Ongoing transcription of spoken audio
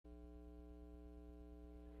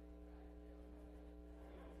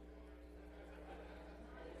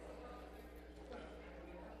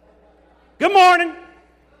Good morning.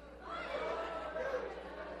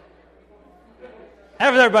 How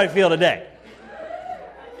does everybody feel today?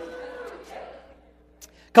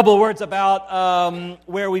 A couple of words about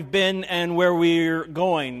where we've been and where we're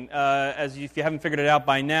going. If you haven't figured it out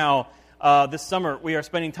by now, this summer we are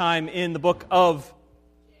spending time in the book of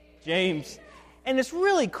James. And it's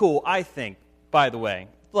really cool, I think, by the way.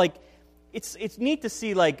 Like, it's neat to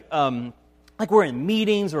see, like we're in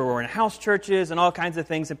meetings or we're in house churches and all kinds of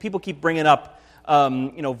things, and people keep bringing up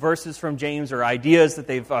verses from James or ideas that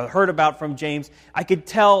they've heard about from James. I could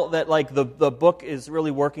tell that like the book is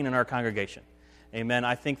really working in our congregation. Amen.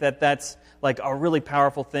 I think that's like a really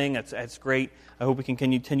powerful thing. It's great. I hope we can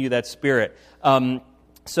continue that spirit.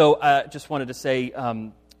 So I just wanted to say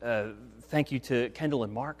thank you to Kendall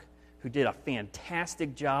and Mark, who did a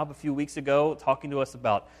fantastic job a few weeks ago talking to us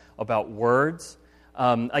about words.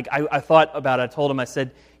 I thought about it. I told him, I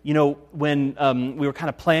said, when we were kind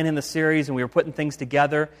of planning the series and we were putting things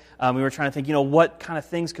together, we were trying to think, what kind of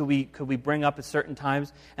things could we bring up at certain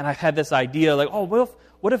times? And I had this idea, like,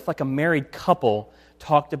 what if like a married couple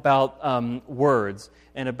talked about words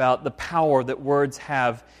and about the power that words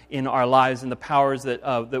have in our lives and the powers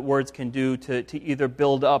that words can do to either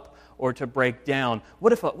build up or to break down.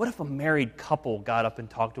 What if a married couple got up and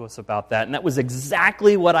talked to us about that? And that was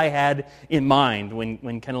exactly what I had in mind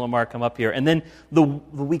when Kendall and Mark come up here. And then the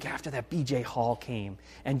week after that, BJ Hall came.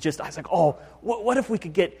 And I was like, what if we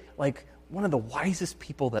could get like one of the wisest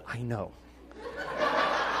people that I know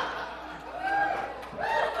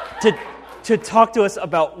to talk to us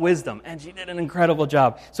about wisdom. And she did an incredible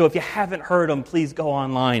job. So if you haven't heard them, please go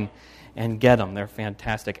online and get them. They're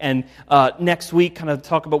fantastic. And next week, kind of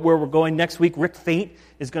talk about where we're going. Next week, Rick Fate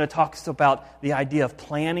is going to talk to us about the idea of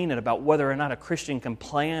planning and about whether or not a Christian can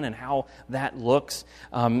plan and how that looks.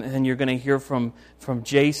 And you're going to hear from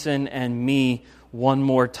Jason and me one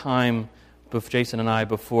more time, Jason and I,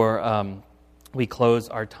 before we close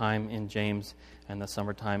our time in James and the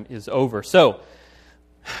summertime is over. So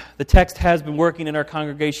the text has been working in our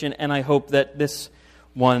congregation, and I hope that this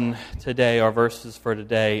one today, our verses for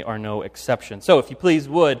today, are no exception. So if you please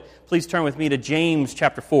turn with me to James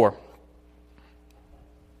chapter 4.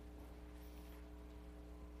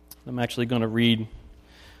 I'm actually going to read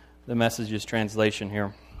the Message's translation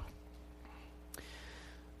here.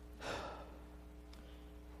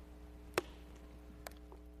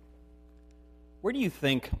 Where do you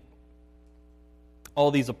think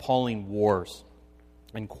all these appalling wars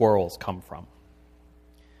and quarrels come from?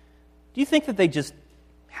 Do you think that they just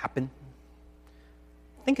happen?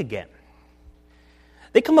 Think again.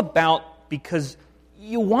 They come about because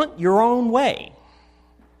you want your own way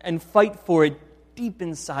and fight for it deep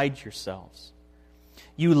inside yourselves.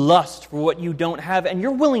 You lust for what you don't have, and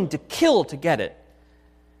you're willing to kill to get it.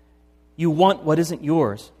 You want what isn't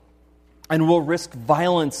yours and will risk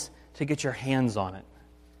violence to get your hands on it.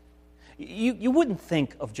 You wouldn't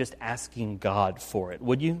think of just asking God for it,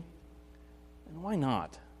 would you? And why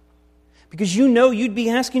not? Because you know you'd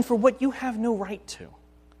be asking for what you have no right to.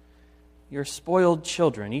 You're spoiled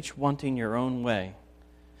children, each wanting your own way.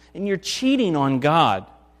 And you're cheating on God.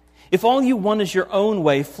 If all you want is your own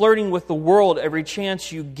way, flirting with the world every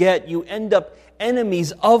chance you get, you end up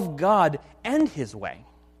enemies of God and His way.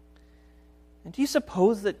 And do you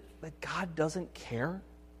suppose that God doesn't care?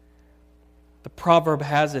 The proverb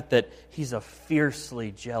has it that He's a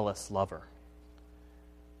fiercely jealous lover.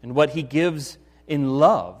 And what He gives in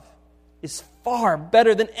love is far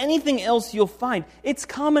better than anything else you'll find. It's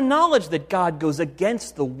common knowledge that God goes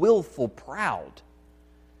against the willful proud.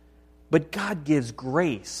 But God gives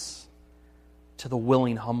grace to the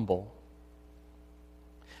willing humble.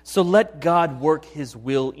 So let God work His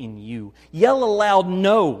will in you. Yell aloud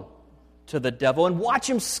no to the devil and watch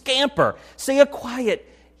him scamper. Say a quiet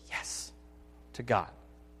yes to God,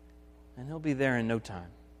 and He'll be there in no time.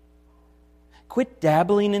 Quit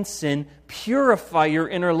dabbling in sin. Purify your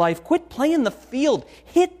inner life. Quit playing the field.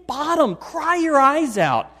 Hit bottom. Cry your eyes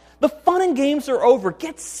out. The fun and games are over.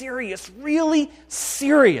 Get serious. Really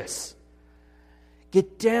serious.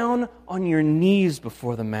 Get down on your knees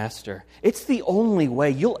before the Master. It's the only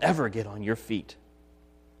way you'll ever get on your feet.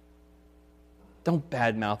 Don't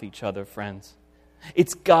badmouth each other, friends.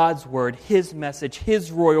 It's God's word, His message,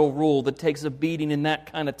 His royal rule that takes a beating in that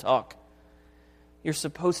kind of talk. You're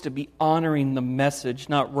supposed to be honoring the message,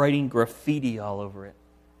 not writing graffiti all over it.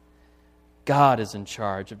 God is in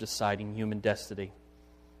charge of deciding human destiny.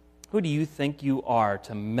 Who do you think you are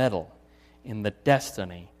to meddle in the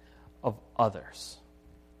destiny of others?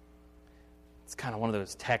 It's kind of one of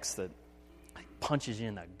those texts that punches you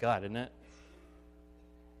in the gut, isn't it?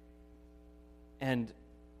 And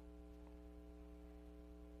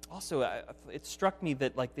also, it struck me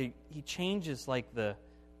that he changes the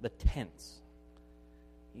tense.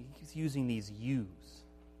 He's using these yous.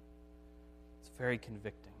 It's very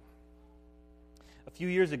convicting. A few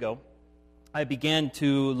years ago, I began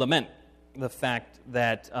to lament the fact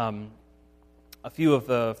that a few of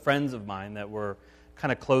the friends of mine that were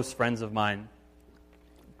kind of close friends of mine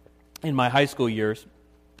in my high school years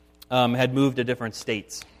had moved to different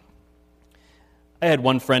states. I had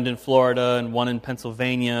one friend in Florida and one in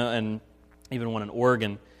Pennsylvania and even one in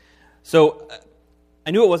Oregon. So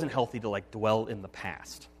I knew it wasn't healthy to dwell in the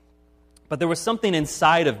past. But there was something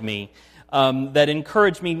inside of me that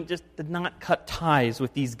encouraged me just to not cut ties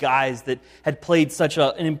with these guys that had played such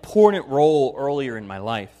an important role earlier in my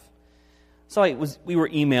life. So we were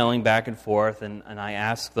emailing back and forth, and I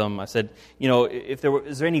asked them, I said, is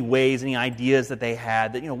there any ways, any ideas that they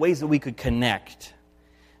had, that ways that we could connect?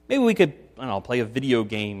 Maybe we could, play a video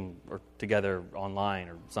game or together online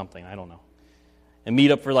or something, I don't know. And meet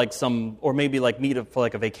up for meet up for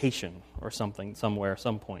a vacation or something somewhere,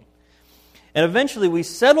 some point. And eventually we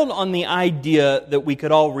settled on the idea that we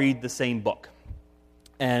could all read the same book.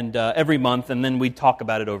 And every month, and then we'd talk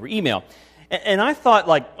about it over email. And I thought,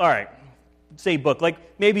 all right, say book,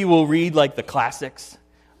 maybe we'll read the classics,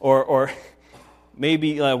 or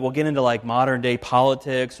maybe we'll get into modern day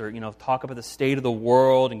politics, or talk about the state of the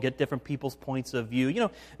world and get different people's points of view.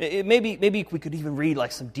 Maybe we could even read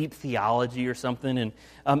some deep theology or something, and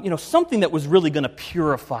something that was really going to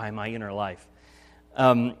purify my inner life.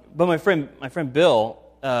 But my friend Bill,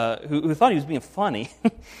 who thought he was being funny,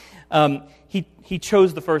 he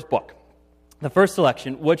chose the first book, the first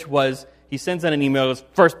selection, which was, he sends out an email, goes,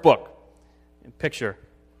 first book, picture,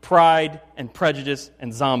 Pride and Prejudice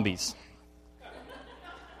and Zombies.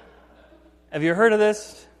 Have you heard of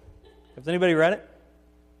this? Has anybody read it?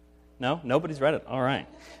 No? Nobody's read it? All right.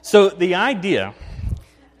 So the idea,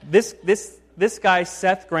 this guy,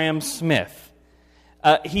 Seth Graham Smith,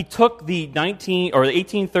 he took the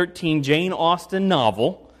 1813 Jane Austen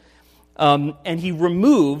novel, and he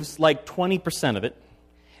removes 20% of it,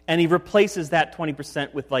 and he replaces that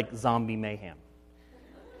 20% with zombie mayhem.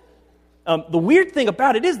 The weird thing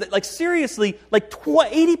about it is that seriously,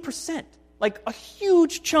 80%, a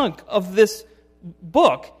huge chunk of this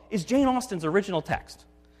book is Jane Austen's original text.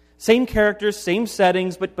 Same characters, same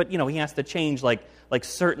settings, but he has to change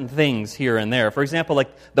certain things here and there. For example,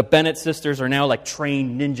 the Bennett sisters are now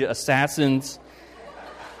trained ninja assassins.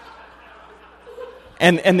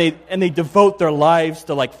 and they devote their lives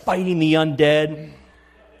to fighting the undead.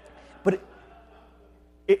 But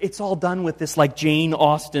it's all done with this Jane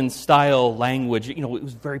Austen style language. It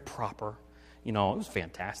was very proper. It was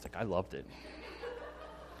fantastic. I loved it.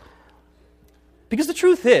 Because the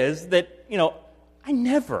truth is that, I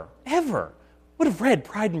never, ever would have read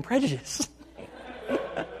Pride and Prejudice.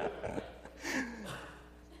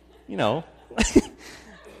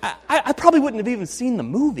 I probably wouldn't have even seen the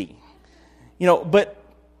movie. But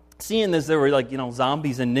seeing as there were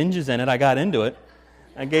zombies and ninjas in it, I got into it.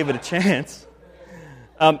 I gave it a chance.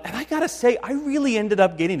 And I gotta say, I really ended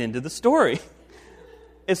up getting into the story.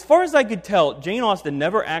 As far as I could tell, Jane Austen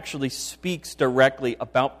never actually speaks directly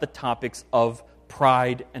about the topics of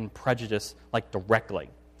pride and prejudice, directly.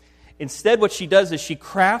 Instead, what she does is she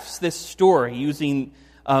crafts this story using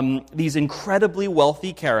these incredibly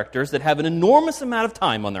wealthy characters that have an enormous amount of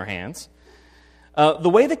time on their hands. The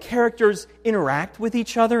way the characters interact with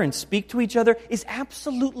each other and speak to each other is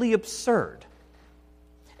absolutely absurd.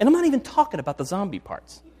 And I'm not even talking about the zombie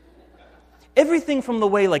parts. Everything from the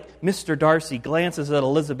way Mr. Darcy glances at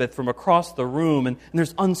Elizabeth from across the room, and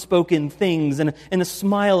there's unspoken things, and a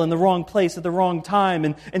smile in the wrong place at the wrong time,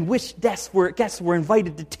 and which guests were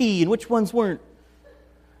invited to tea and which ones weren't.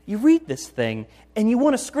 You read this thing and you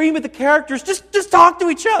want to scream at the characters, just talk to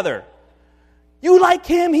each other. You like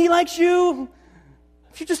him, he likes you.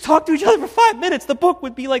 If you just talk to each other for 5 minutes, the book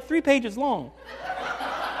would be 3 pages long.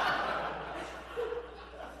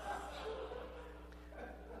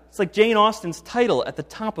 It's Jane Austen's title at the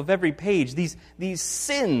top of every page. These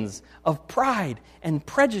sins of pride and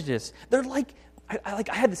prejudice. They're I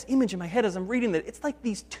had this image in my head as I'm reading that. It's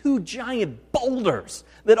these 2 giant boulders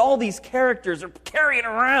that all these characters are carrying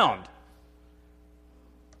around,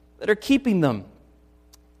 that are keeping them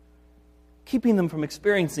from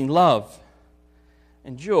experiencing love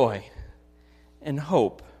and joy and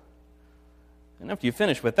hope. And after you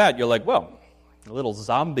finish with that, you're well, a little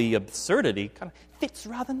zombie absurdity kind of fits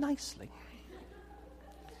rather nicely.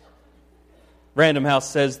 Random House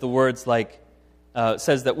says that words like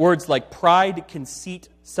pride, conceit,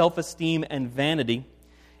 self-esteem, and vanity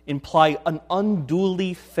imply an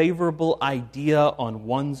unduly favorable idea on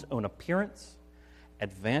one's own appearance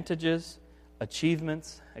advantages,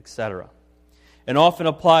 achievements, etc., and often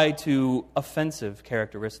apply to offensive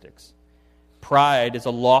characteristics. Pride is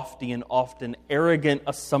a lofty and often arrogant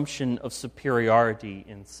assumption of superiority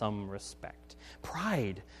in some respect.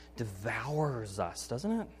 Pride devours us,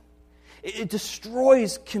 doesn't it? It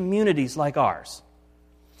destroys communities like ours.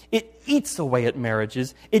 It eats away at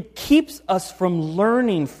marriages. It keeps us from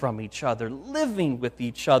learning from each other, living with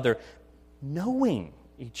each other, knowing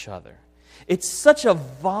each other. It's such a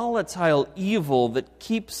volatile evil that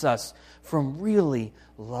keeps us from really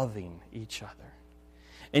loving each other.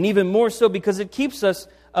 And even more so because it keeps us...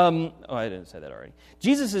 I didn't say that already.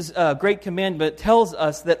 Jesus' great commandment tells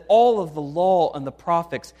us that all of the law and the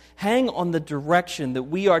prophets hang on the direction that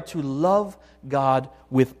we are to love God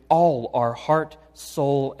with all our heart,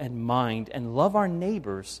 soul, and mind, and love our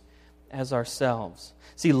neighbors as ourselves.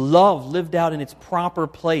 See, love lived out in its proper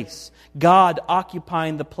place, God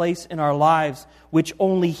occupying the place in our lives which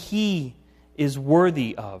only He is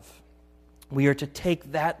worthy of. We are to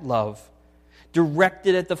take that love, direct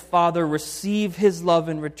it at the Father, receive His love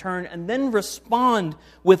in return, and then respond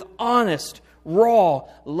with honest, raw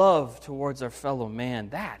love towards our fellow man.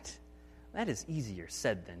 That is easier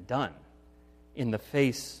said than done in the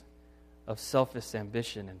face of selfish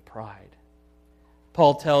ambition and pride.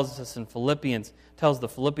 Paul tells the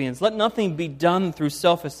Philippians, let nothing be done through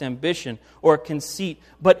selfish ambition or conceit,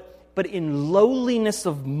 but in lowliness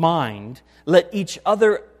of mind, let each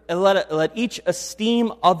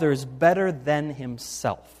esteem others better than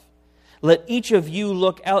himself. Let each of you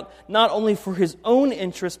look out not only for his own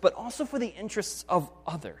interests, but also for the interests of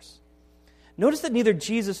others. Notice that neither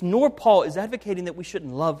Jesus nor Paul is advocating that we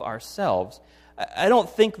shouldn't love ourselves. I don't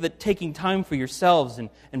think that taking time for yourselves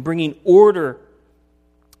and bringing order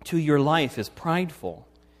to your life is prideful.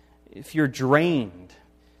 If you're drained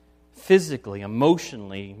physically,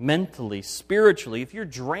 emotionally, mentally, spiritually, if you're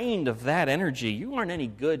drained of that energy, you aren't any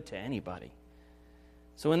good to anybody.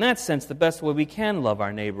 So in that sense, the best way we can love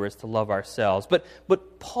our neighbor is to love ourselves.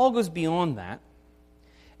 But Paul goes beyond that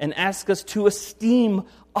and asks us to esteem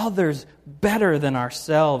others better than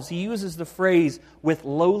ourselves. He uses the phrase with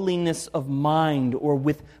lowliness of mind or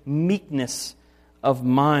with meekness of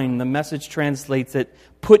mind. The Message translates it,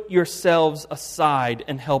 put yourselves aside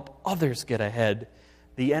and help others get ahead.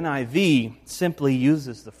 The NIV simply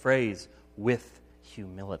uses the phrase with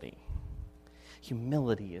humility.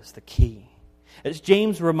 Humility is the key. As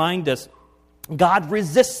James reminds us, God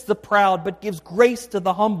resists the proud but gives grace to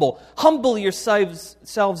the humble. Humble yourselves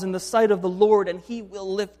in the sight of the Lord and He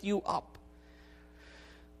will lift you up.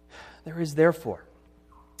 There is therefore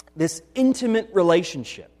this intimate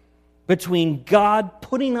relationship between God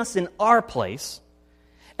putting us in our place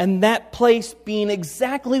and that place being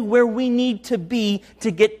exactly where we need to be to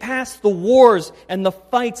get past the wars and the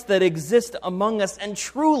fights that exist among us and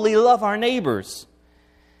truly love our neighbors.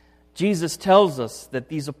 Jesus tells us that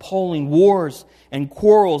these appalling wars and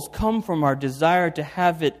quarrels come from our desire to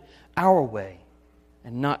have it our way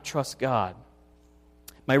and not trust God.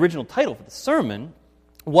 My original title for the sermon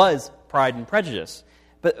was Pride and Prejudice.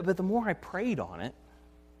 But the more I prayed on it,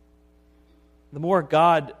 the more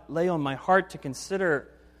God lay on my heart to consider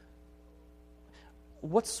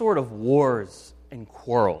what sort of wars and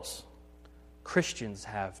quarrels Christians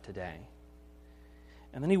have today.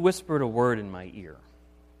 And then He whispered a word in my ear.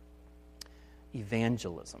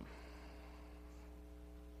 Evangelism.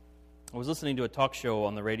 I was listening to a talk show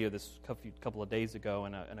on the radio this couple of days ago,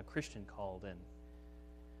 and a Christian called in.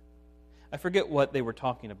 I forget what they were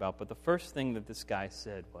talking about, but the first thing that this guy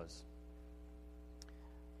said was,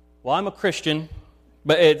 well, I'm a Christian,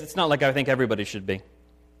 but it's not like I think everybody should be.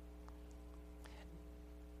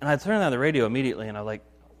 And I turned on the radio immediately, and I was like,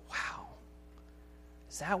 wow,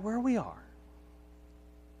 is that where we are?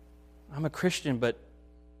 I'm a Christian, but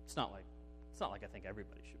it's not like I think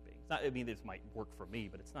everybody should be. It's not, I mean, this might work for me,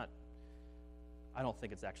 but it's not. I don't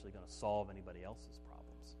think it's actually going to solve anybody else's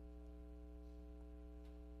problems.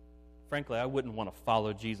 Frankly, I wouldn't want to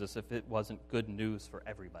follow Jesus if it wasn't good news for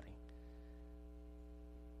everybody.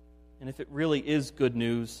 And if it really is good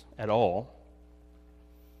news at all,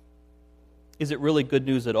 is it really good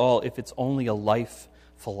news at all if it's only a life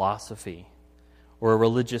philosophy or a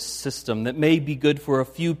religious system that may be good for a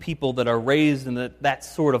few people that are raised in that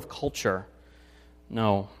sort of culture?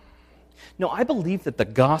 No, I believe that the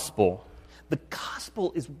gospel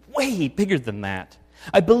is way bigger than that.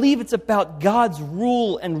 I believe it's about God's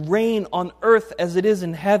rule and reign on earth as it is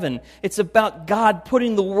in heaven. It's about God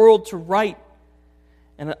putting the world to right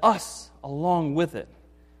and us along with it,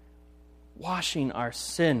 washing our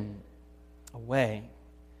sin away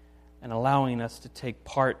and allowing us to take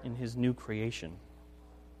part in His new creation.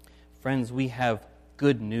 Friends, we have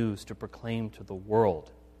good news to proclaim to the world.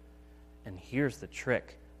 And here's the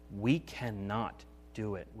trick. We cannot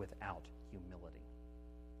do it without humility.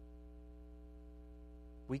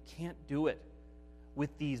 We can't do it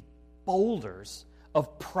with these boulders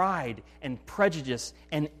of pride and prejudice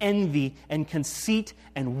and envy and conceit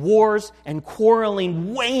and wars and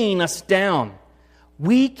quarreling weighing us down.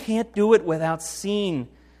 We can't do it without seeing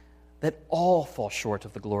that all fall short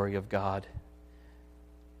of the glory of God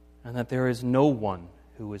and that there is no one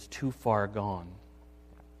who is too far gone.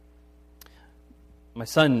 My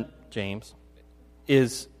son, James,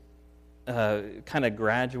 is kind of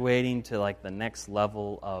graduating to like the next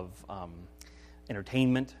level of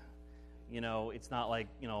entertainment. You know, it's not like,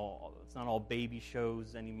 it's not all baby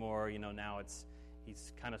shows anymore. Now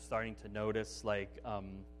he's kind of starting to notice like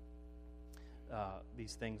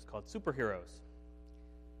these things called superheroes.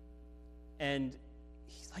 And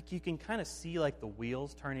he's like, you can kind of see like the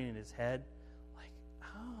wheels turning in his head. Like,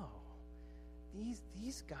 oh,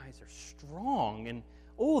 these guys are strong, and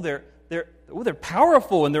they're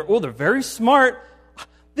powerful, and they're very smart.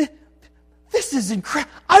 This is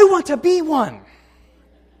incredible. I want to be one.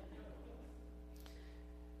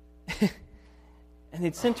 And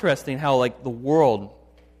it's interesting how like the world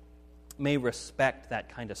may respect that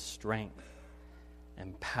kind of strength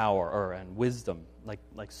and power and wisdom like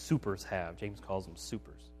supers have. James calls them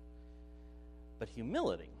supers. But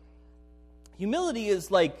humility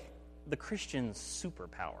is like the Christian's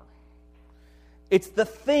superpower. It's the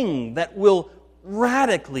thing that will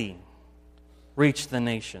radically reach the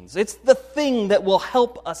nations. It's the thing that will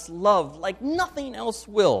help us love like nothing else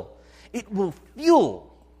will. It will fuel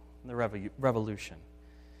the revolution.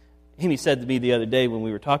 Amy said to me the other day when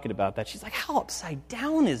we were talking about that, she's like, how upside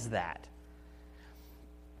down is that?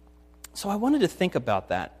 So I wanted to think about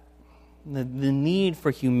that, the need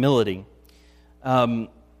for humility,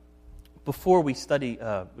 before we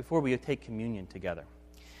take communion together.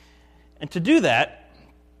 And to do that,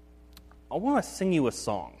 I want to sing you a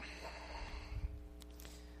song.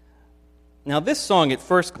 Now, this song, at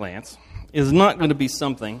first glance, is not going to be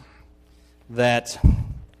something that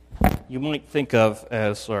you might think of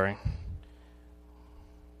as,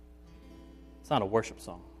 it's not a worship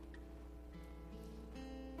song.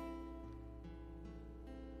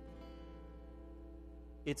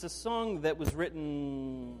 It's a song that was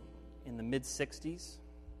written in the mid-'60s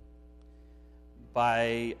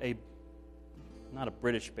by not a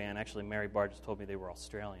British band. Actually, Mary Barr just told me they were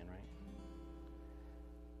Australian, right?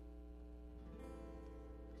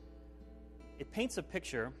 It paints a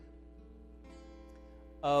picture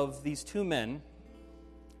of these two men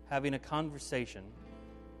having a conversation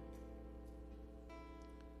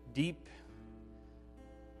deep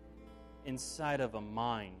inside of a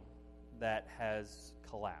mind that has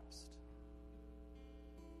collapsed.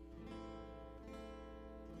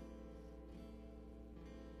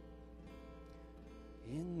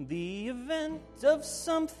 In the event of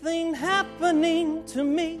something happening to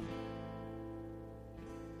me,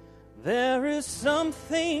 there is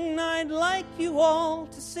something I'd like you all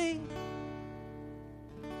to see.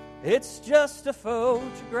 It's just a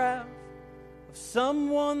photograph of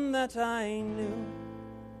someone that I knew.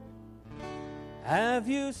 Have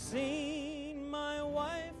you seen my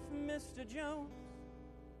wife, Mr. Jones?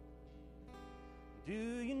 Do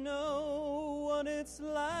you know what it's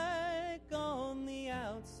like on the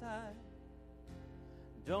outside?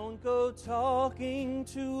 Don't go talking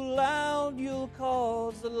too loud, you'll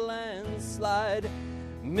cause a landslide,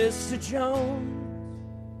 Mr. Jones.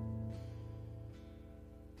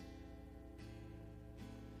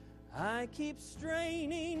 I keep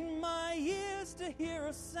straining my ears to hear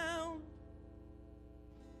a sound.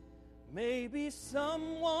 Maybe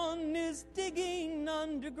someone is digging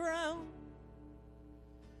underground.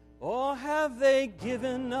 Or have they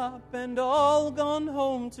given up and all gone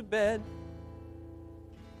home to bed,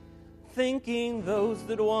 thinking those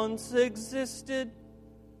that once existed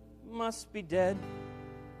must be dead?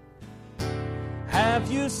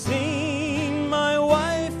 Have you seen my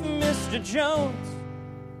wife, Mr. Jones?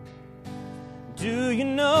 Do you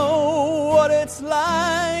know what it's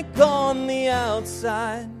like on the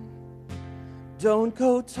outside? Don't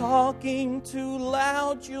go talking too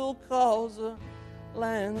loud, you'll cause a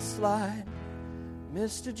landslide,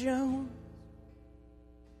 Mr. Jones.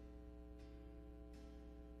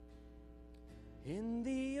 In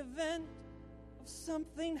the event of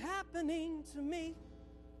something happening to me,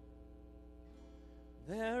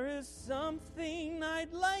 there is something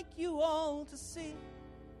I'd like you all to see.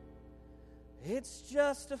 It's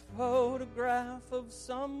just a photograph of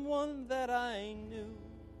someone that I knew.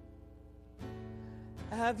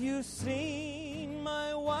 Have you seen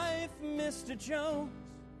my wife, Mr. Jones?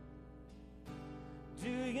 Do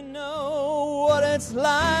you know what it's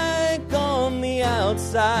like on the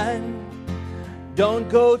outside? Don't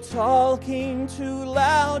go talking too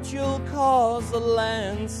loud, you'll cause a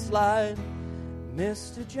landslide,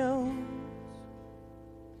 Mr. Jones.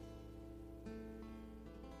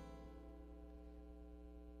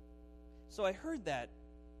 So I heard that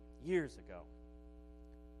years ago.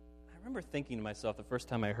 I remember thinking to myself the first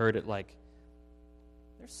time I heard it, like,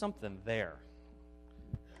 there's something there.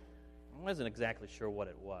 I wasn't exactly sure what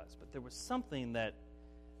it was, but there was something that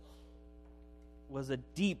was a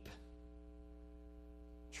deep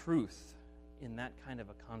truth in that kind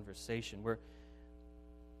of a conversation. We're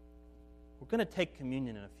going to take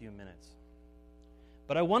communion in a few minutes,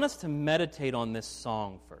 but I want us to meditate on this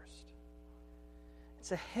song first.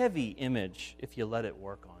 It's a heavy image if you let it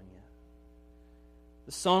work on you.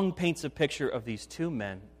 The song paints a picture of these two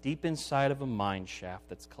men deep inside of a mine shaft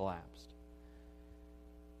that's collapsed.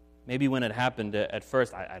 Maybe when it happened at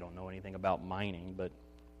first, I don't know anything about mining, but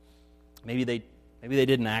maybe they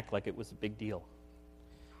didn't act like it was a big deal.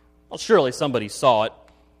 Well, surely somebody saw it,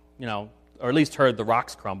 or at least heard the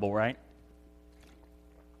rocks crumble, right?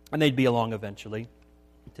 And they'd be along eventually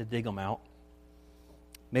to dig them out.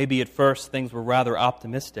 Maybe at first things were rather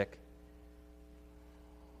optimistic,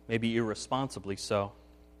 maybe irresponsibly so.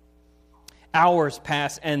 Hours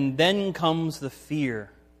pass, and then comes the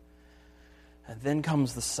fear. And then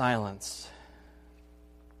comes the silence.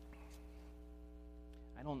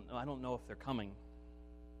 I don't know if they're coming.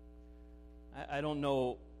 I don't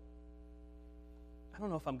know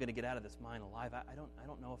if I'm going to get out of this mine alive. I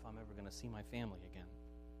don't know if I'm ever going to see my family again.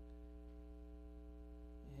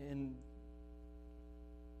 And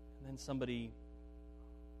then somebody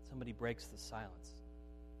breaks the silence.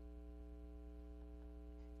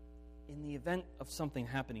 In the event of something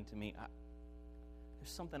happening to me, there's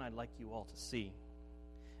something I'd like you all to see.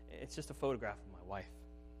 It's just a photograph of my wife.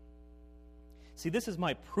 See, this is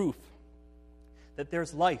my proof that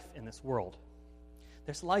there's life in this world.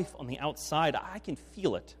 There's life on the outside. I can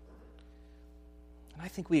feel it. And I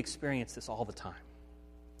think we experience this all the time.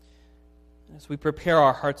 And as we prepare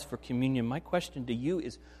our hearts for communion, my question to you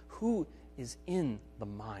is, who is in the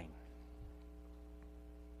mine?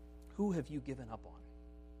 Who have you given up on?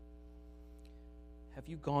 Have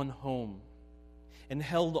you gone home and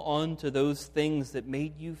held on to those things that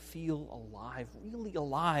made you feel alive, really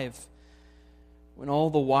alive, when all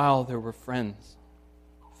the while there were friends,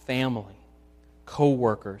 family,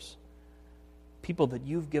 co-workers, people that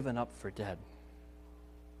you've given up for dead?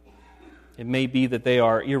 It may be that they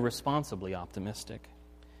are irresponsibly optimistic.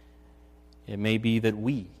 It may be that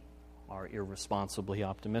we are irresponsibly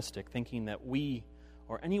optimistic, thinking that we,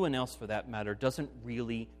 or anyone else for that matter, doesn't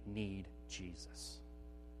really need Jesus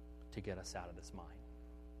to get us out of this mine.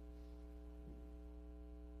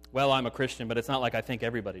 Well, I'm a Christian, but it's not like I think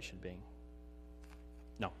everybody should be.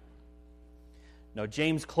 No,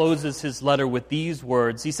 James closes his letter with these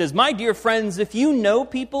words. He says, "My dear friends, if you know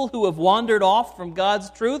people who have wandered off from God's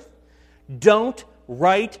truth, don't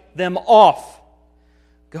write them off.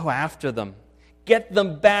 Go after them. Get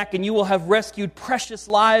them back, and you will have rescued precious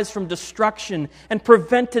lives from destruction and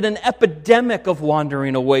prevented an epidemic of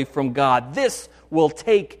wandering away from God. This will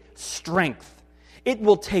take strength. It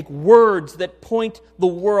will take words that point the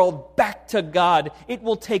world back to God. It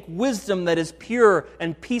will take wisdom that is pure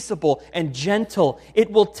and peaceable and gentle.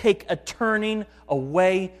 It will take a turning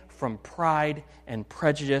away from pride and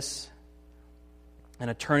prejudice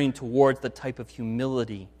and a turning towards the type of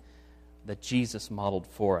humility that Jesus modeled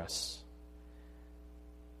for us."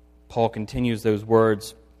 Paul continues those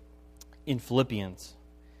words in Philippians.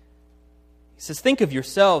 He says, "Think of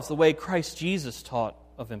yourselves the way Christ Jesus thought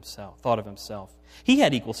of himself. He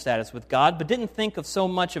had equal status with God, but didn't think of so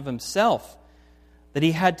much of himself that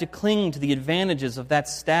he had to cling to the advantages of that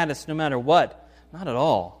status no matter what. Not at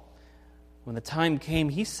all. When the time came,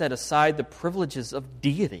 he set aside the privileges of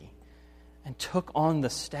deity and took on the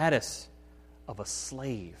status of a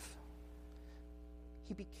slave.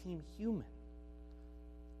 He became human.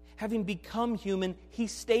 Having become human, he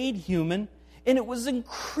stayed human, and it was an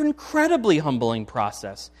incredibly humbling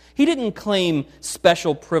process. He didn't claim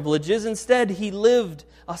special privileges. Instead, he lived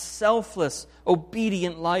a selfless,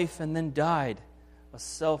 obedient life and then died a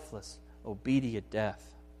selfless, obedient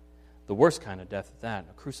death. The worst kind of death at that,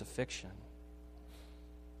 a crucifixion.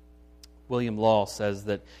 William Law says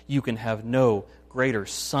that you can have no greater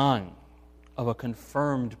sign of a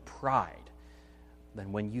confirmed pride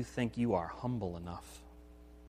than when you think you are humble enough